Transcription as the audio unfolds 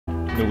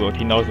如果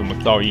听到什么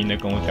噪音的，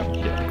跟我讲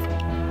一下。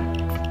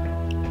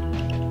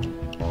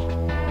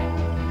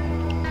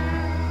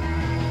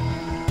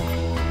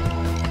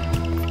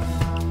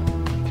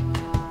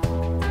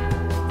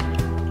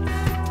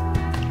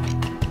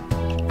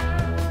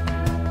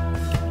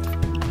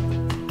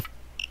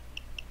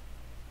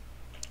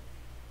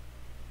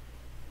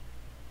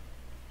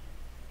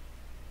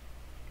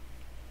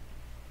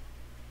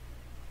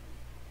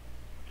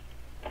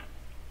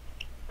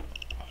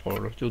好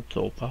了，就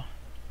走吧。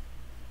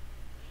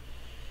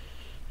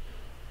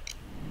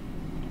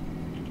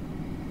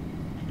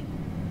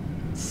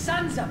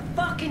 Sons of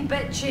fucking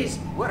bitches!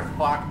 We're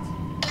fucked.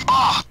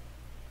 Ah!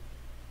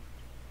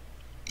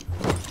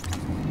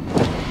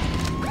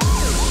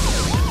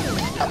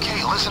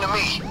 Okay, listen to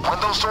me. When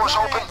those doors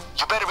open,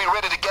 you better be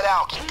ready to get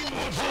out.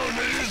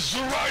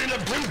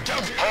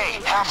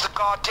 Hey, half the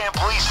goddamn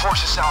police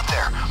force is out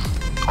there.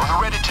 Are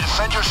you ready to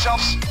defend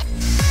yourselves?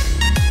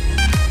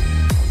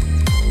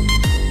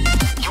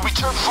 You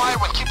return fire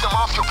and keep them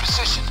off your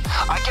position.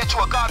 I get you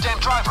a goddamn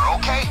driver,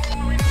 okay?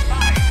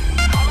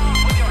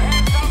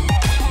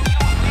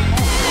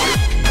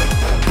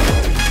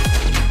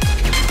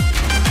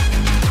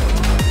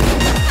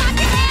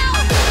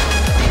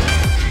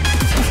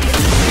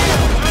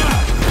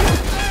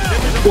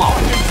 Wow.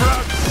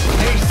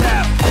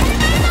 ASAP.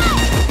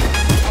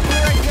 I'll be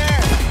right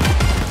there.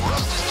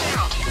 Rust is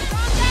down.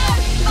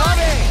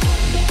 Coming.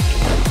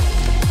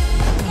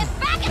 Get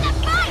back in the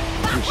fight,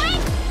 fuckwit!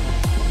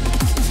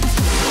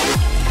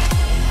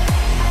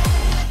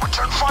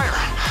 Return fire.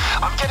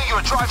 I'm getting you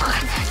a driver.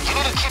 You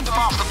need to keep them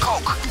off the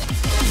coke.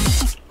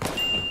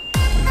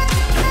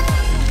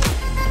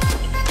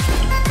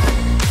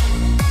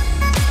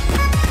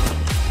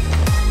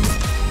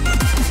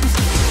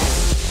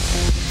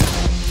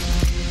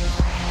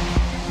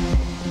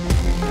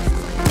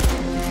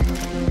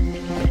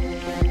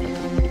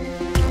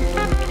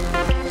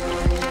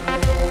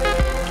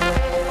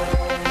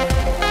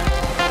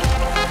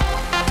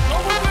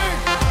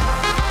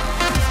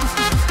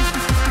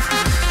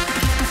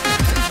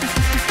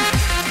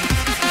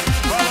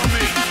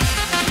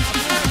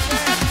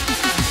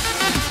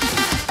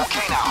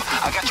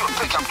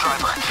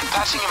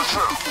 Passing him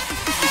through.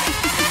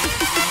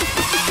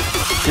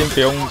 先不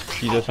用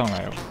急着上来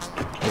哦，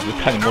我只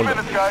看有没有人。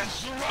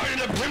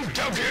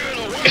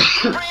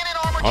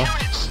好，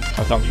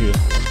他上去了。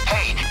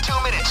Hey, 2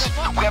 minutes.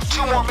 We have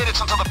 2 more minutes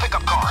until the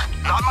pickup car.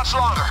 Not much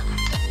longer.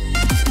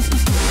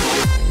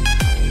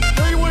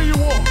 Stay where you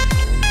are.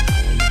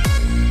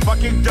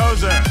 Fucking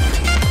dozer.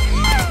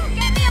 Get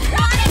me a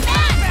body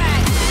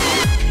bag!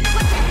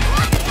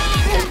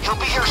 He'll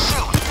be here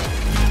soon.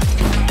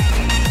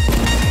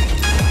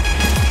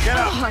 Get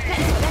up.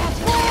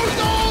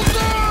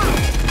 Bulldozer!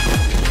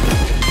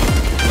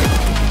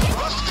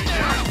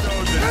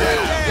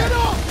 Get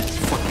up!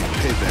 Fucking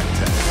payback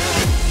time.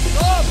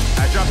 I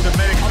dropped the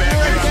medic bag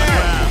here on the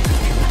ground.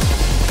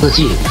 科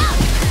技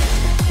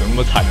有那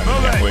么惨的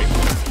两位？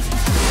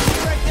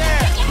 Right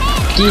there.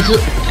 第一次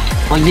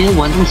玩今天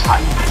玩这么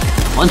惨，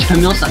完全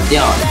没有闪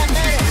掉，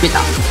被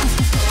打。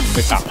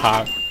被打趴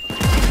了。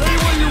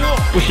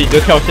不行就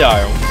跳下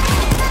来哦。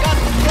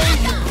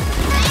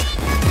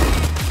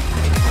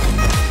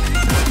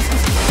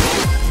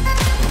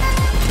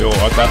所以我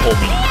要在后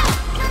面。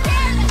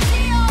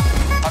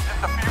 I'm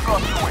just a few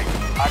blocks away.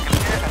 I can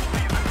hear and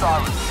see the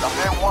sirens. I'm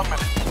there 1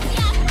 minute.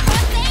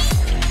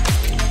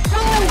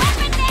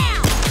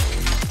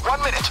 1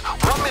 minute.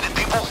 1 minute,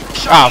 people.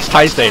 啊，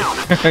拍谁？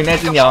那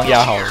只鸟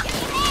压好了。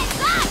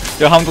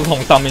就他们都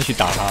从上面去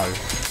打他了。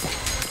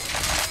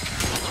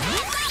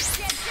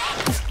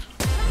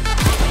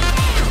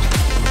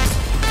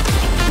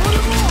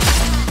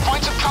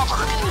 Find some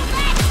cover.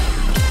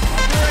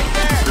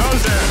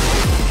 Dozer.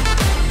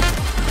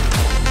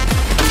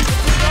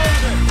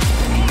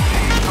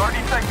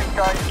 30 seconds,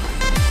 guys.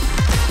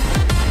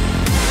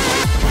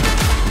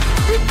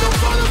 Hit the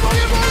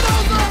motherfucking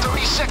bulldozer!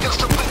 30 seconds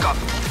to pick up.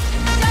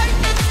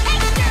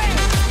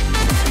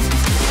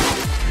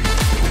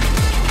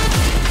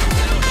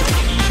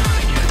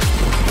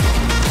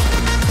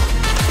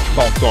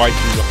 帮我抓一只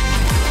了。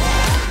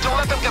 Don't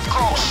let them get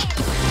close.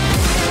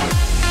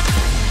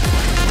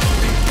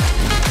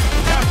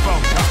 Tempo,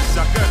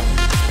 cocksucker.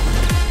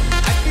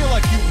 I feel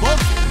like you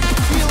monkey.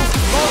 Feel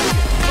monkey.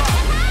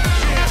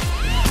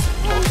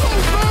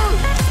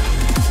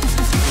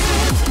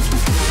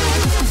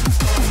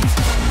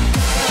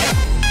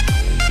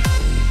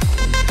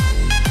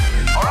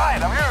 All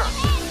right, I'm here.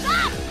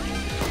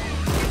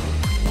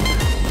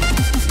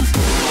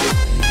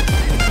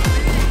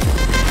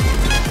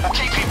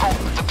 Okay, people.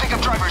 The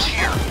pickup driver's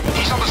here.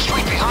 He's on the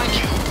street behind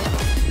you.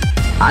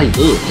 哪有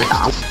在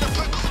打我？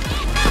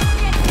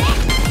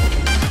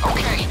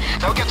 Okay,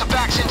 now get the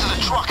bags into the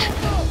truck.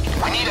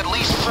 We need at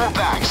least 4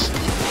 bags.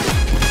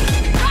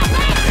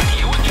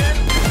 You again?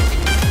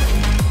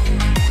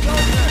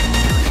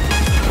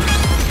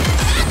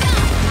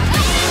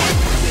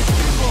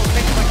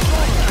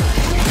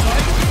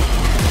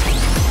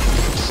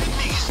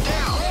 Sydney is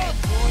down.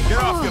 Get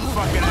off your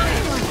fucking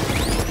ass.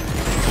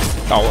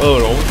 倒2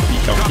楼，自己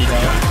小心。击他。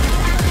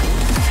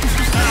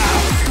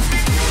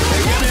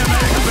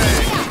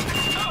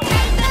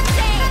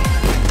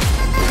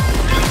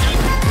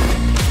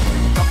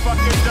 A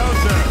fucking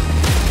dozer.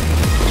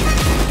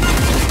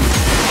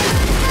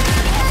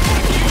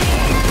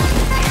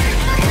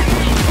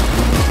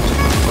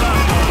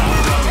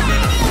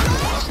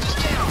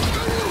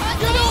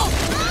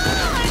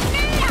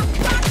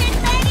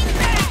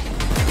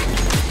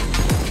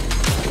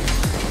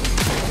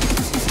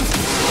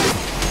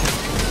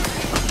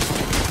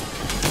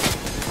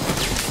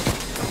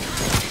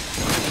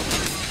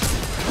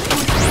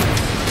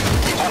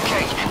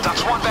 Okay,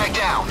 that's one bag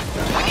down.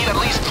 We need at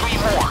least 3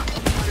 more.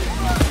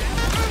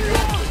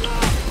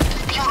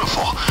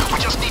 Beautiful. We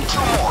just need 2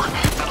 more.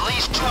 At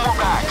least 2 more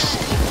bags.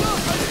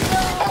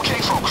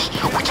 Okay, folks.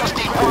 We just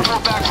need 1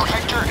 more bag for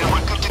Hector and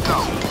we're good to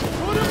go.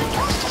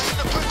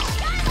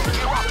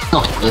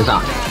 Oh, 跟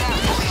上。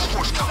 Police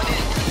force coming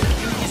in.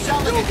 You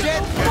sound like a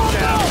jet.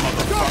 Get down,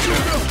 motherfucker.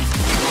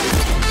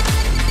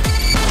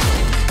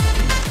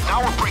 Now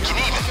we're breaking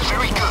even.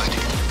 Very good.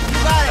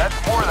 That's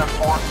more than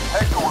 4.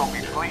 Hector will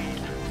be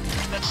pleased.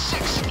 That's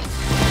 6.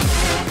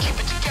 Keep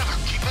it together.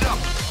 Keep it up.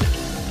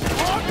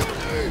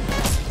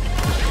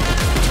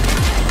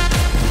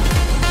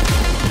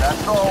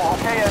 That's all.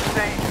 Okay, SC.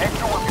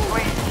 Hector will be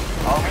pleased.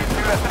 I'll meet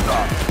you at the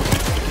dock.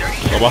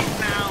 走吧，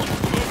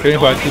跟你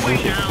回来吃补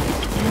血。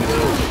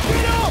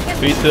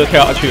随意吃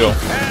跳下去哦。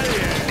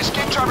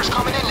 Escape driver's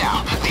coming in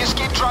now. The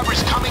escape driver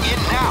is coming in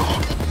now.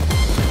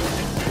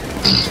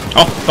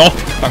 好，走，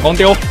闪光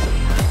丢，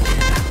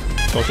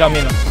走下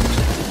面了。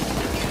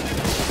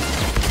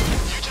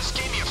 You just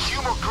gave me a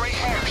few more gray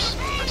hairs.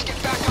 Let's get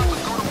back up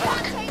and go to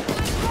work.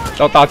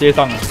 到大街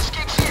上了。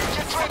 Escape's here.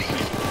 Get ready.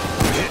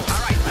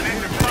 All right, I'm in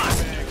your spot.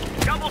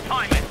 Double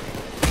time it.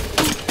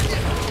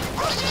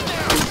 Rust is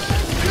down.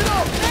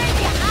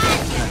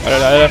 来来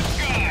来来，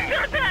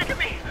 They're attacking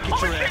me.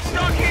 Only 6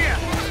 dog here.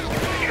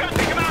 You gotta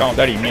take him out. 刚好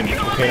在里面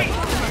 ，OK 了。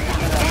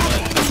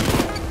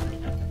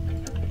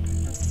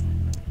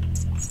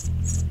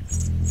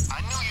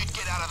 I knew you'd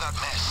get out of that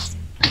mess.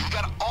 You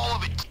got all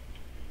of it.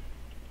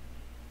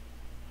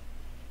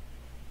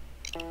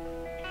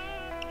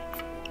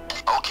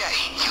 Okay,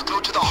 you go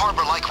to the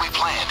harbor like we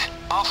planned.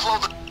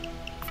 Offload the...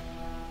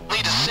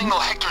 Need to signal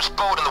Hector's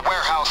boat in the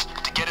warehouse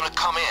to get him to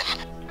come in.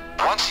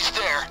 Once he's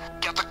there,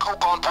 get the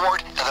coke on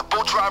board, and the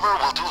boat driver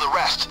will do the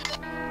rest.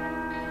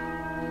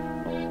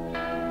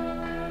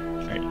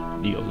 哎，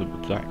理由是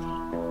不在。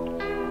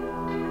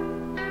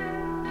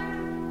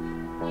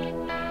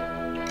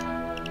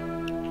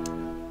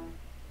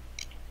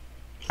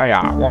哎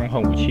呀，忘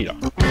换武器了。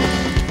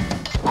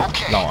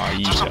 Okay, No, I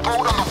there's a eat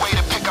boat on the way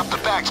to pick up the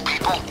bags,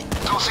 people.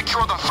 Go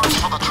secure them first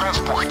for the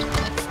transport.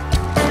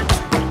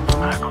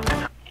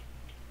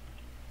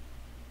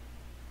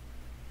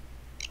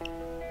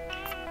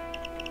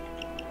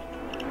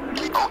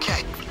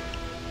 Okay.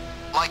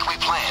 Like we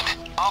planned,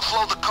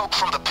 offload the coke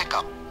from the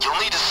pickup. You'll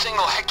need to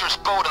signal Hector's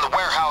boat in the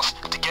warehouse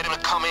to get him to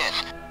come in.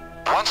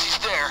 Once he's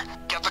there,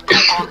 get the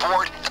coke on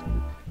board.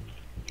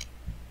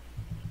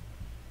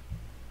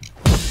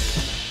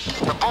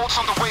 The boat's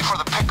on the way for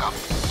the pickup.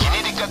 You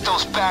need to get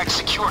those bags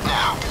secured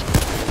now.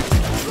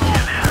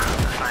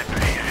 Sniper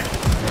here.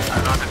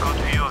 I got a good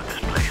view of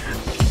this place.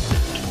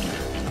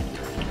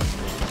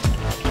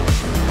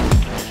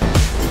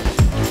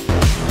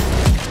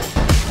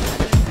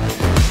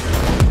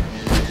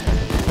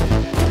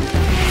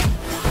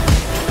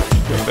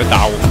 有人在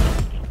打我。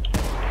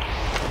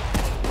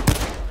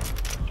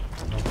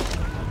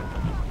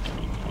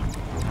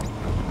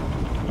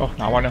哦，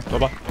拿完了，走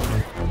吧。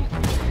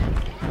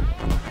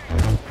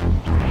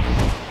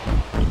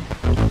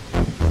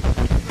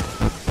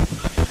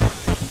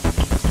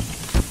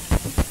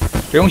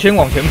不用先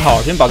往前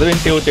跑，先把这边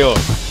丢丢。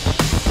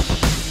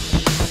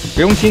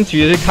不用先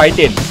急着去开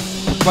店，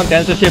不然等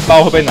下这些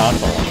包会被拿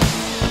走。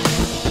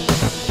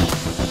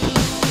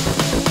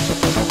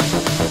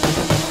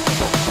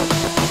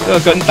这个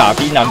跟打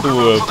低难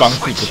度的方式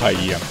不太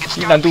一样，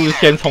低难度是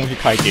先冲去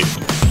开店，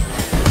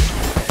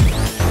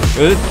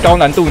可是高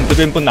难度你这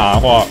边不拿的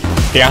话，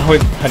等下会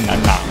很难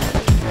拿。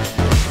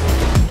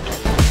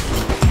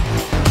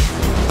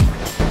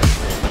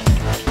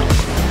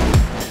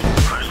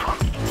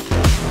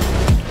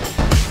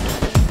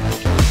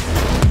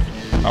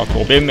好，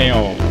左边没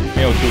有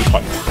驻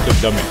船，就比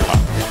较没怕。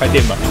开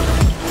店吧，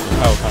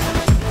我看。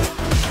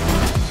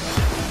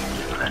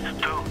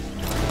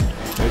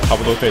差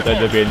不多可以在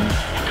这边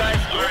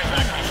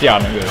下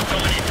那个。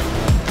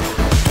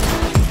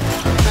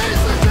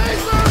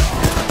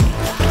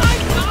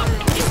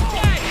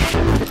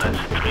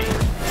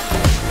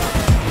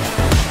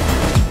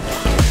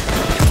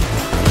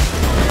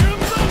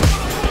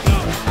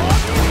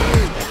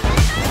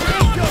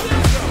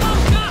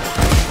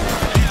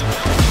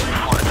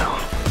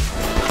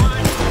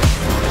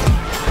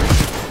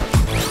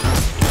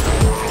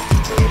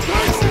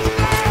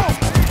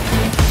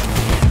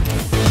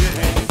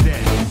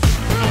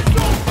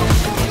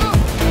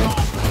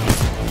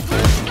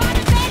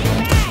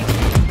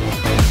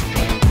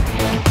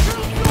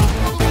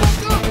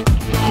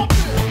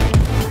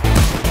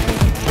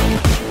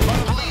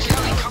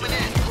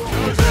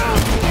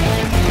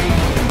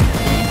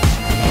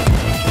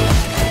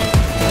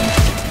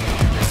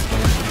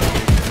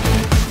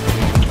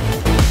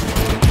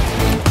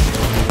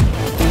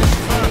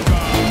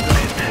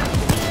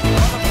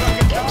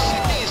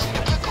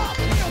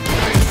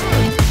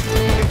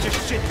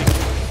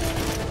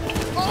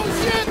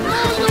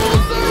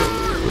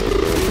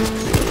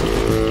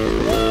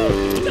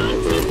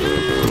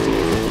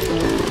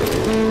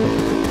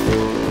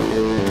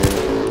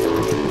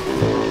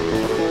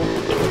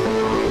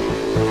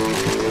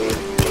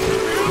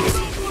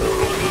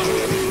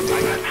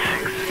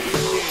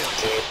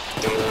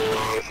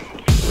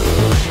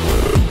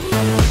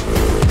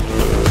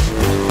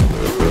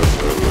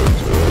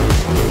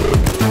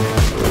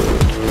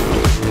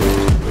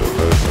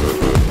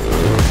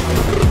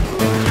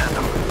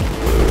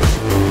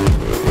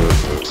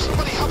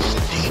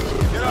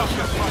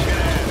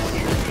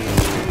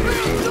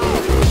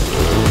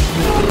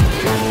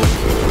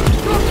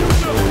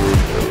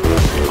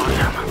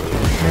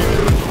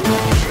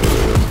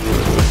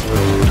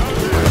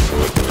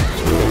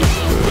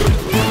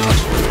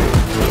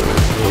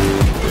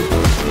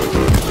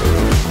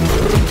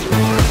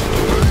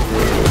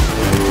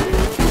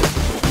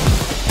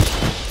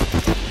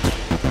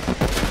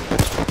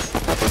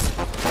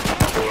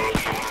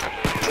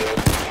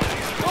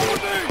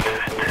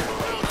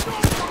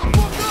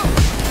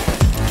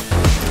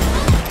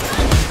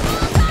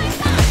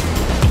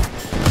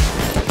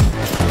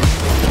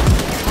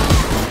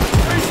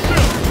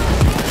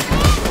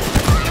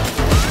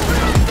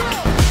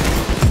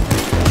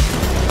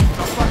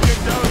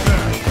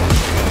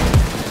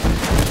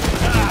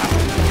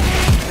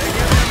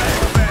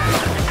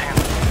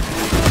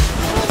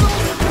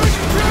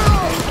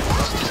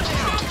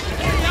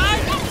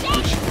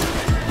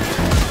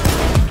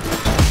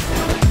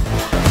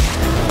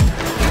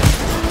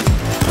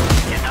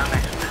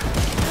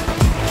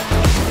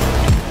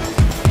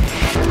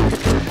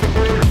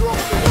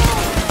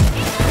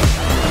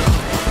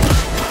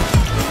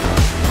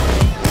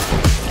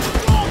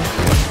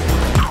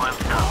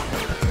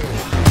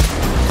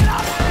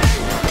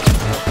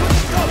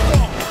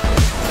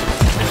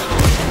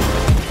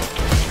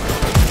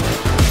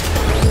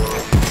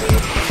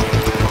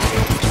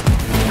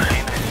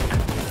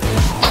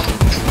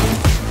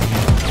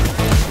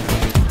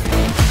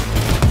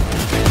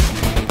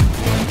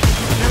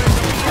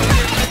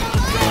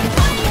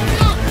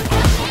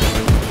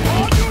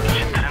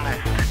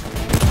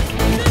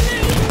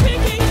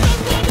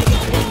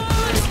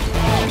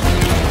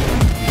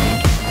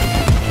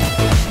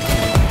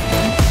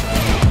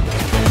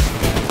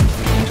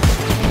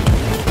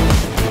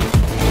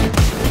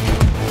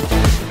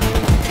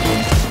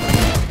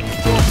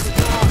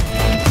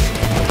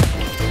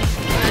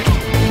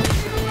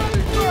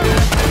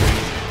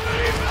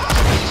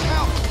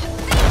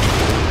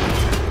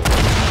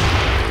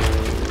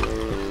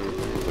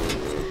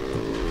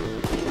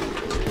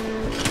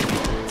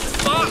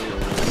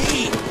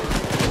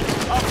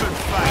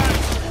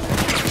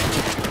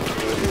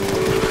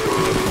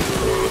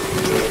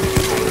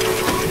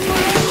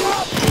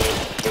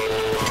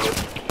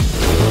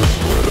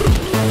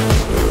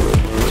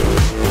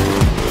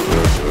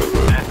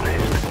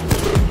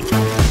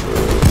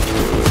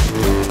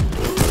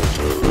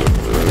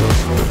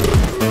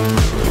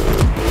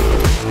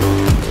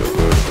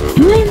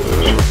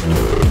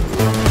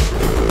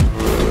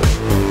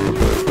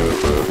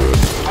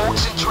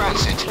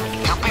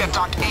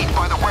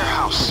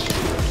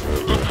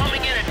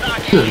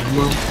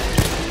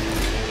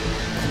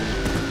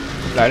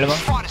来了吗？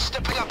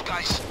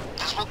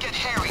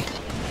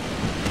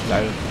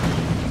来了，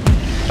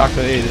大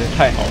哥 A 真的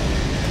太好了。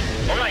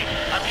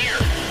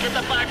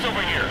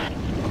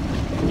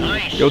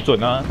有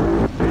准啊！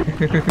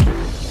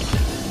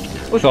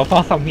为什么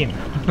放上面？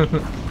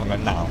好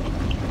难拿哦。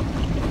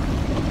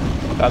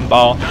3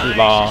包、4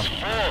包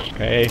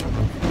 ，OK。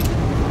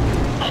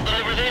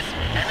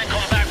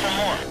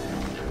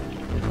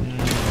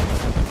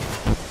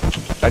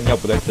弹药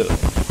不在这，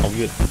好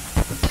远。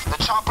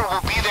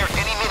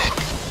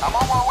I'm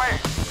on my way.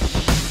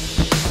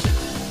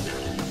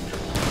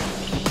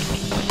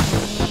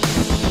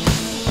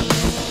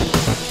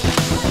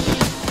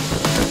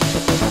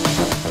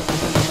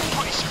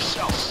 Brace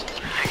yourselves.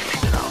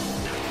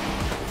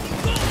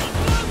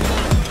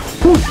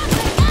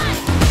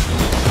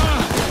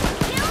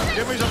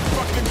 Give me some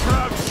fucking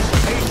drugs.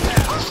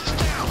 Bust this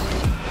down.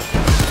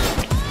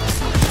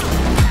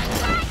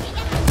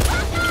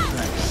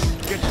 Nice.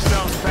 Get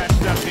yourselves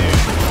patched up here.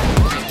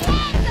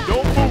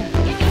 Don't move.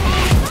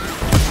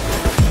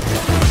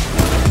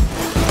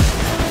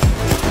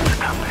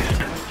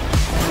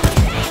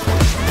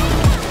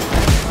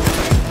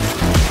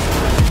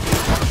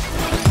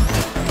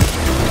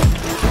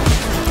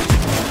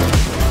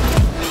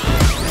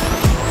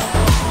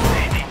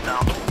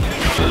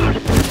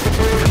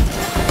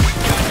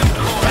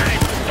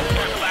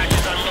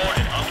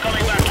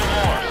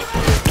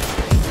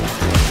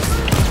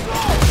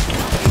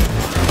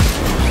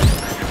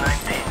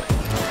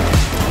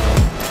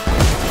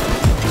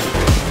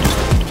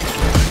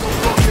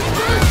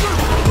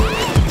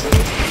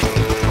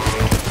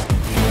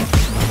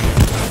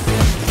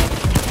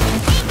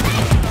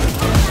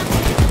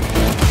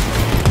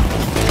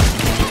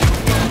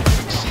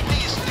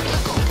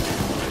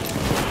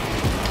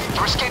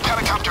 Your escape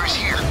helicopter is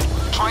here.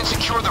 Try and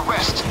secure the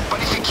rest, but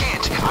if you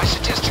can't, I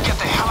suggest you get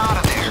the hell out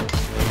of there.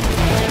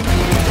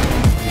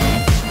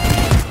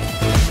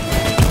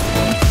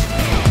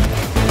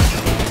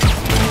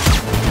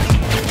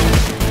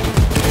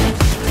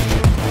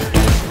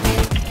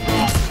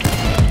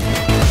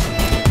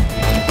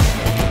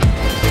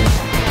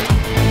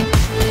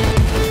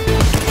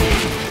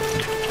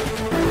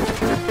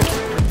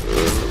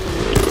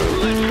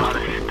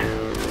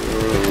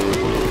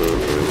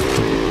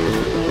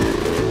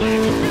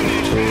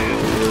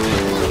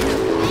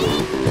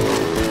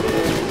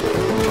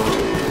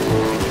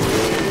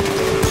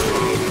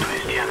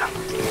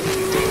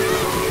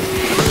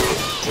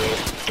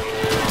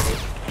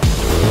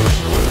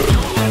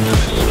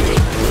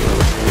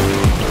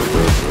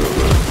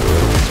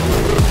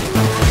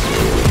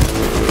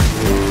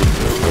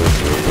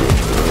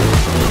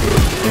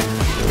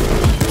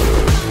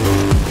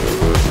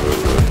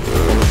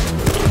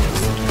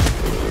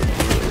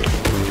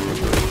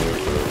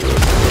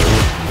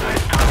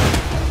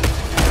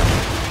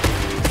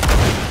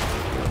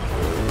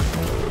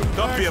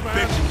 Don't be a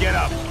bitch and get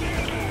up.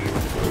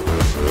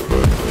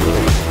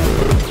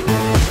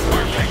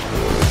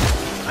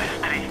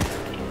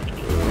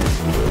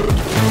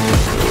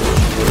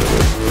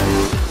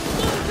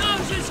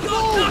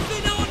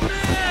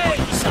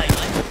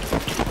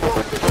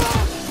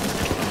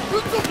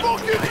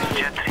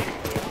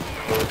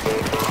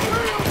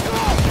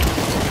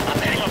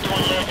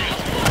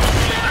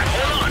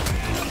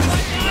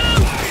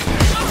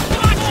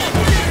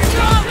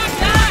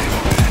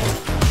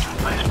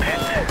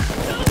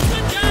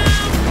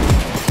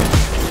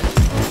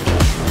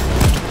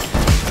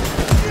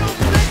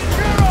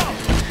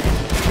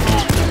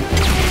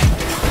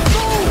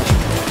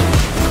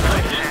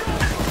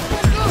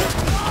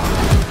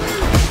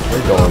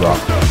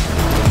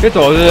可以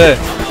走了是不是？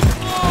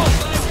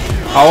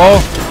好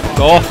哦，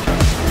走。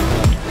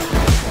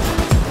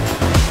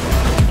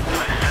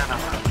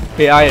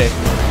AI 嘞，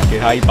给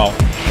他1包。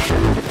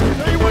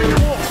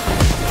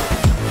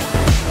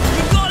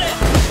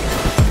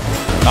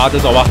拿着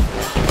走吧。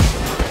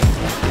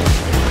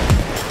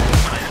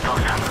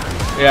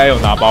AI 有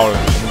拿包了，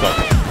我们走。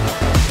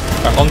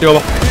赶光丢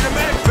吧。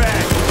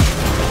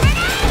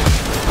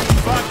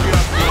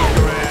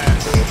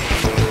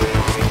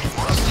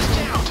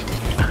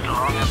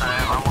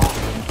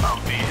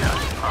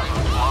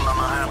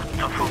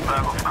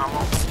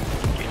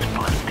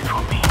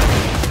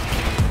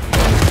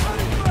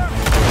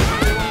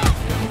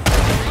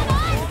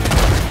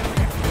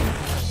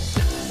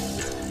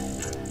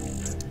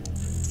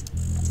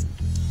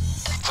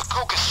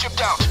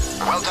Shipped out.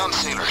 Well done,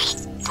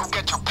 sailors. Go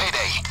get your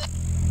payday.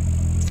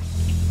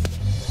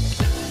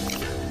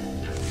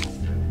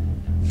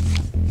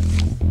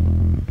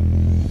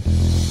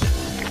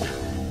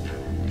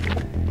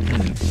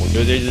 我觉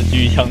得这支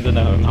狙枪真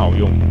的很好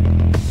用。